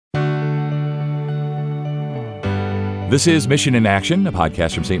This is Mission in Action, a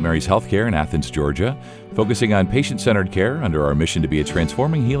podcast from St. Mary's Healthcare in Athens, Georgia, focusing on patient-centered care under our mission to be a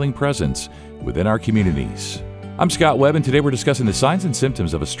transforming healing presence within our communities. I'm Scott Webb, and today we're discussing the signs and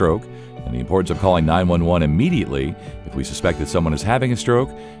symptoms of a stroke and the importance of calling 911 immediately if we suspect that someone is having a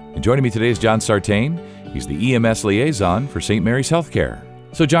stroke. And joining me today is John Sartain. He's the EMS liaison for St. Mary's Healthcare.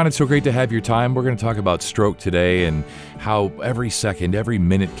 So, John, it's so great to have your time. We're going to talk about stroke today and how every second, every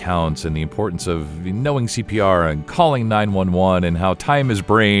minute counts, and the importance of knowing CPR and calling 911 and how time is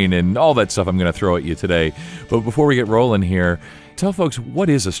brain and all that stuff I'm going to throw at you today. But before we get rolling here, tell folks, what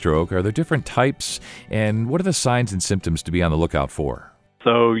is a stroke? Are there different types? And what are the signs and symptoms to be on the lookout for?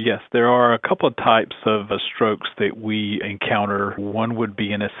 So, yes, there are a couple of types of strokes that we encounter. One would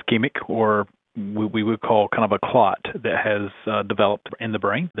be an ischemic, or we would call kind of a clot that has developed in the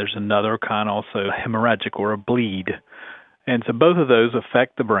brain. There's another kind, also hemorrhagic, or a bleed. And so both of those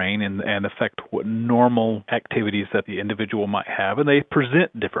affect the brain and affect what normal activities that the individual might have, and they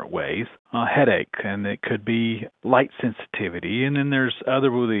present different ways. Headache, and it could be light sensitivity. And then there's other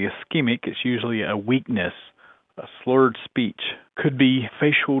with the ischemic, it's usually a weakness, a slurred speech. Could be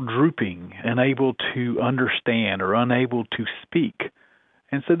facial drooping, unable to understand or unable to speak.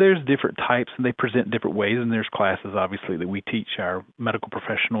 And so there's different types, and they present different ways, and there's classes, obviously, that we teach our medical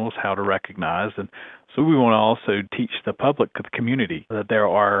professionals how to recognize. And so we want to also teach the public, the community, that there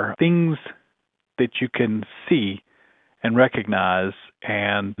are things that you can see and recognize,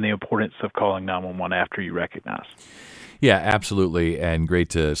 and the importance of calling 911 after you recognize. Yeah, absolutely, and great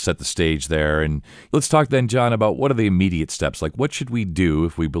to set the stage there. And let's talk then, John, about what are the immediate steps? Like, what should we do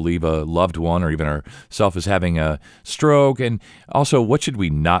if we believe a loved one or even ourselves is having a stroke? And also, what should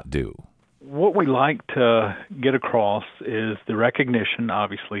we not do? What we like to get across is the recognition,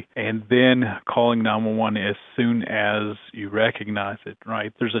 obviously, and then calling 911 as soon as you recognize it,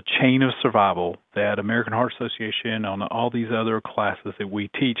 right? There's a chain of survival that American Heart Association, on all these other classes that we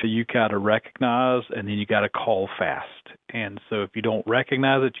teach, you got to recognize and then you got to call fast. And so if you don't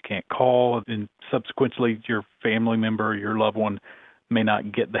recognize it, you can't call, and subsequently your family member, your loved one, may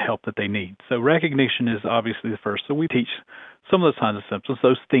not get the help that they need. So recognition is obviously the first. So we teach some of the signs and symptoms,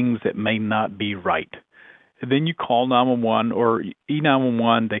 those things that may not be right. And then you call 911 or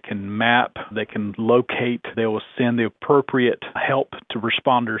E911. They can map, they can locate, they will send the appropriate help to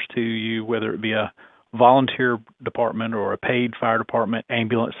responders to you, whether it be a volunteer department or a paid fire department,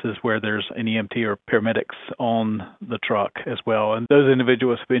 ambulances where there's an EMT or paramedics on the truck as well. And those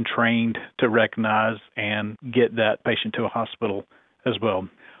individuals have been trained to recognize and get that patient to a hospital as well.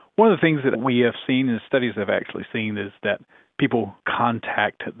 One of the things that we have seen, and studies have actually seen, is that people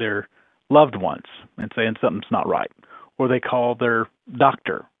contact their loved ones and saying something's not right, or they call their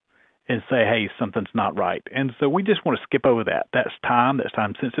doctor and say, hey, something's not right. And so we just want to skip over that. That's time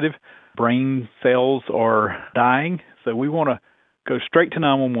sensitive. Brain cells are dying, so we want to go straight to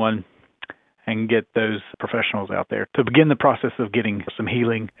 911 and get those professionals out there to begin the process of getting some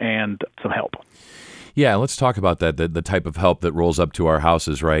healing and some help. Yeah, let's talk about that, the type of help that rolls up to our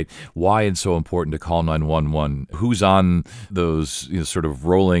houses, right? Why it's so important to call 911. Who's on those sort of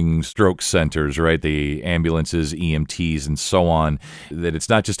rolling stroke centers, right? The ambulances, EMTs, and so on, that it's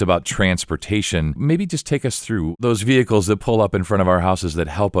not just about transportation. Maybe just take us through those vehicles that pull up in front of our houses that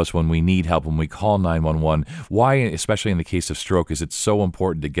help us when we need help, when we call 911. Why, especially in the case of stroke, is it so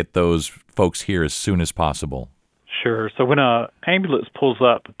important to get those folks here as soon as possible? Sure. So when an ambulance pulls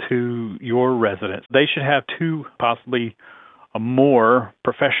up to your residence, they should have two, possibly more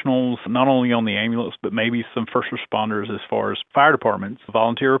professionals, not only on the ambulance, but maybe some first responders as far as fire departments,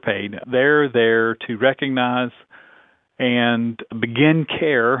 volunteer or paid. They're there to recognize and begin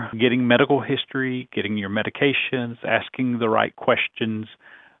care, getting medical history, getting your medications, asking the right questions,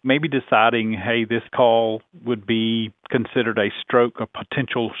 maybe deciding, hey, this call would be considered a stroke, a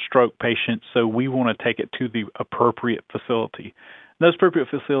potential stroke patient, so we want to take it to the appropriate facility. Those appropriate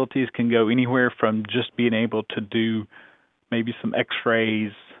facilities can go anywhere from just being able to do maybe some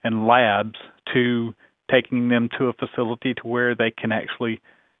x-rays and labs to taking them to a facility to where they can actually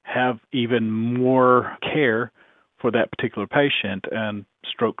have even more care for that particular patient, and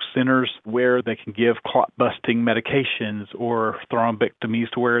stroke centers where they can give clot-busting medications or thrombectomies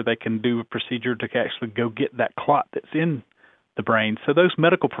to where they can do a procedure to actually go get that clot that's in the brain. So those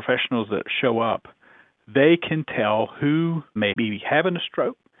medical professionals that show up, they can tell who may be having a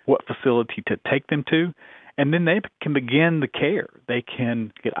stroke, what facility to take them to, and then they can begin the care. They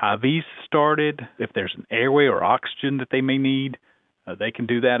can get IVs started. If there's an airway or oxygen that they may need, they can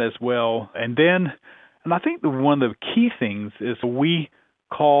do that as well. And I think one of the key things is we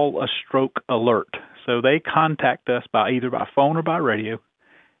call a stroke alert. So they contact us either by phone or by radio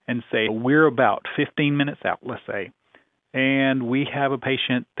and say, we're about 15 minutes out, let's say. and we have a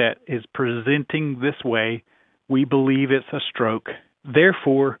patient that is presenting this way. We believe it's a stroke.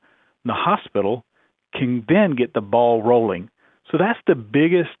 Therefore, the hospital can then get the ball rolling. So that's the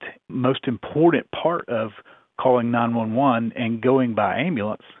biggest, most important part of calling 911 and going by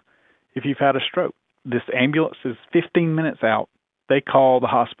ambulance if you've had a stroke. This ambulance is 15 minutes out. They call the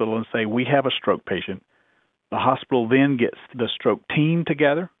hospital and say, we have a stroke patient. The hospital then gets the stroke team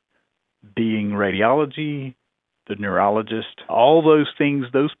together, being radiology, the neurologist, all those things.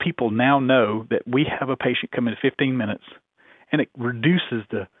 Those people now know that we have a patient come in 15 minutes, and it reduces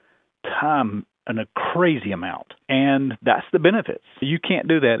the time in a crazy amount. And that's the benefits. You can't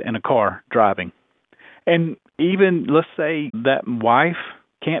do that in a car driving. And even, let's say, that wife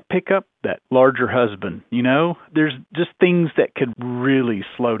can't pick up that larger husband. There's just things that could really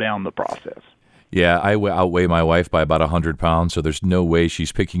slow down the process. Yeah, I outweigh my wife by about 100 pounds, so there's no way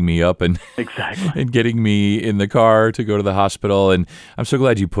she's picking me up and exactly and getting me in the car to go to the hospital. And I'm so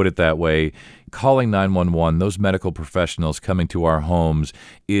glad you put it that way. Calling 911, those medical professionals coming to our homes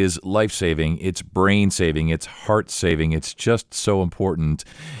is life-saving. It's brain-saving. It's heart-saving. It's just so important.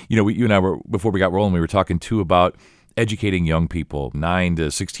 You and I were, before we got rolling, we were talking, too, about educating young people, 9 to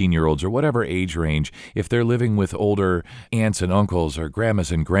 16-year-olds or whatever age range. If they're living with older aunts and uncles or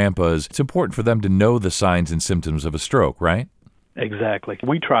grandmas and grandpas, it's important for them to know the signs and symptoms of a stroke, right? Exactly.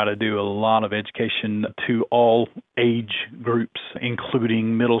 We try to do a lot of education to all age groups,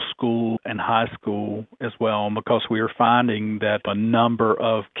 including middle school and high school as well, because we are finding that a number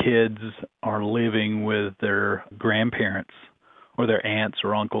of kids are living with their grandparents or their aunts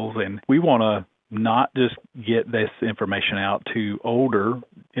or uncles, and we want to not just get this information out to older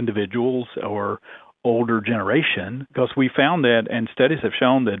individuals or older generation, because we found that, and studies have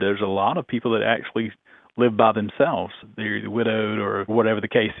shown that there's a lot of people that actually live by themselves. They're widowed or whatever the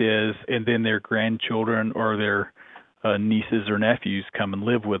case is, and then their grandchildren or their nieces or nephews come and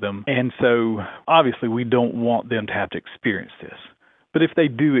live with them. And so obviously we don't want them to have to experience this. But if they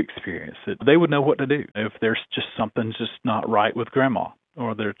do experience it, they would know what to do. If there's just something's just not right with grandma,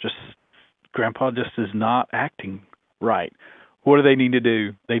 or grandpa just is not acting right, what do they need to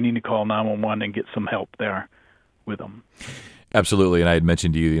do? They need to call 911 and get some help there with them. Absolutely. And I had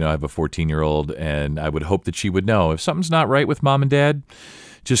mentioned to you, I have a 14-year-old, and I would hope that she would know if something's not right with mom and dad,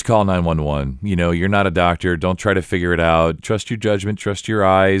 just call 911. You're not a doctor. Don't try to figure it out. Trust your judgment. Trust your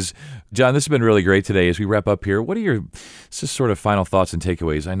eyes. John, this has been really great today. As we wrap up here, what are your sort of final thoughts and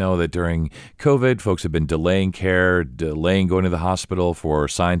takeaways? I know that during COVID, folks have been delaying care, delaying going to the hospital for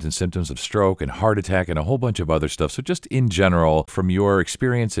signs and symptoms of stroke and heart attack and a whole bunch of other stuff. So just in general, from your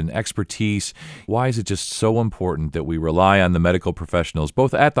experience and expertise, why is it just so important that we rely on the medical professionals,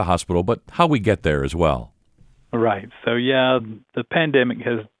 both at the hospital, but how we get there as well? Right. So, the pandemic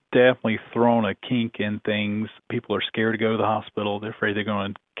has definitely thrown a kink in things. People are scared to go to the hospital. They're afraid they're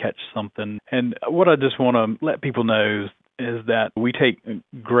going to catch something. And what I just want to let people know is that we take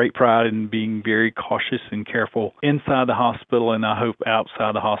great pride in being very cautious and careful inside the hospital, and I hope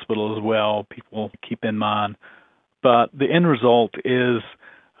outside the hospital as well. People keep in mind. But the end result is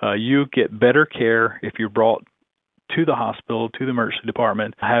you get better care if you're brought to the hospital, to the emergency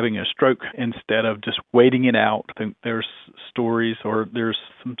department, having a stroke instead of just waiting it out. I think there's stories or there's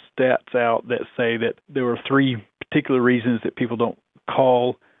some stats out that say that there were 3 particular reasons that people don't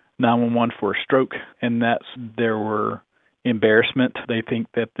call 911 for a stroke, and that's there were embarrassment. They think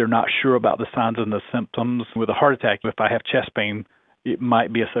that they're not sure about the signs and the symptoms. With a heart attack, if I have chest pain, it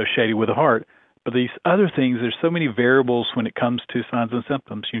might be associated with a heart. But these other things, there's so many variables when it comes to signs and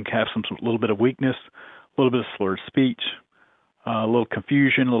symptoms. You can have a little bit of weakness, a little bit of slurred speech, a little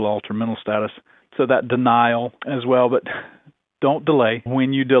confusion, a little altered mental status. So that denial as well, but don't delay.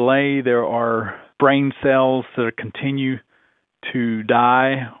 When you delay, there are brain cells that continue to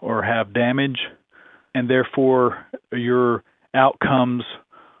die or have damage, and therefore your outcomes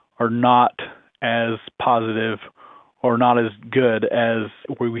are not as positive or not as good as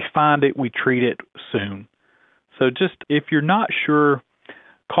where we find it, we treat it soon. So just if you're not sure,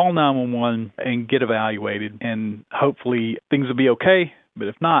 call 911 and get evaluated, and hopefully things will be okay. But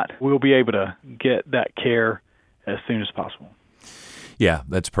if not, we'll be able to get that care as soon as possible. Yeah,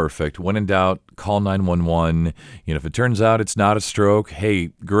 that's perfect. When in doubt, call 911. If it turns out it's not a stroke,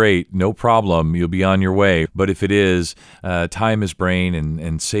 hey, great, no problem. You'll be on your way. But if it is, time is brain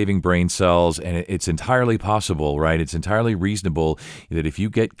and saving brain cells, and it's entirely possible, right? It's entirely reasonable that if you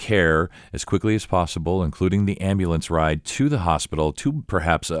get care as quickly as possible, including the ambulance ride to the hospital, to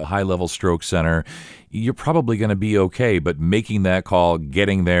perhaps a high-level stroke center, you're probably going to be okay. But making that call,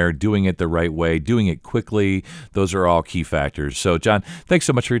 getting there, doing it the right way, doing it quickly, those are all key factors. So, John, thanks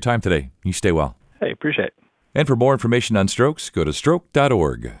so much for your time today. You stay well. Hey, appreciate it. And for more information on strokes, go to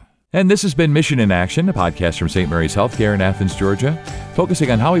stroke.org. And this has been Mission in Action, a podcast from St. Mary's Healthcare in Athens, Georgia,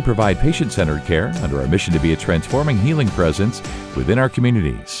 focusing on how we provide patient-centered care under our mission to be a transforming healing presence within our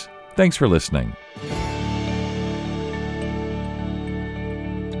communities. Thanks for listening.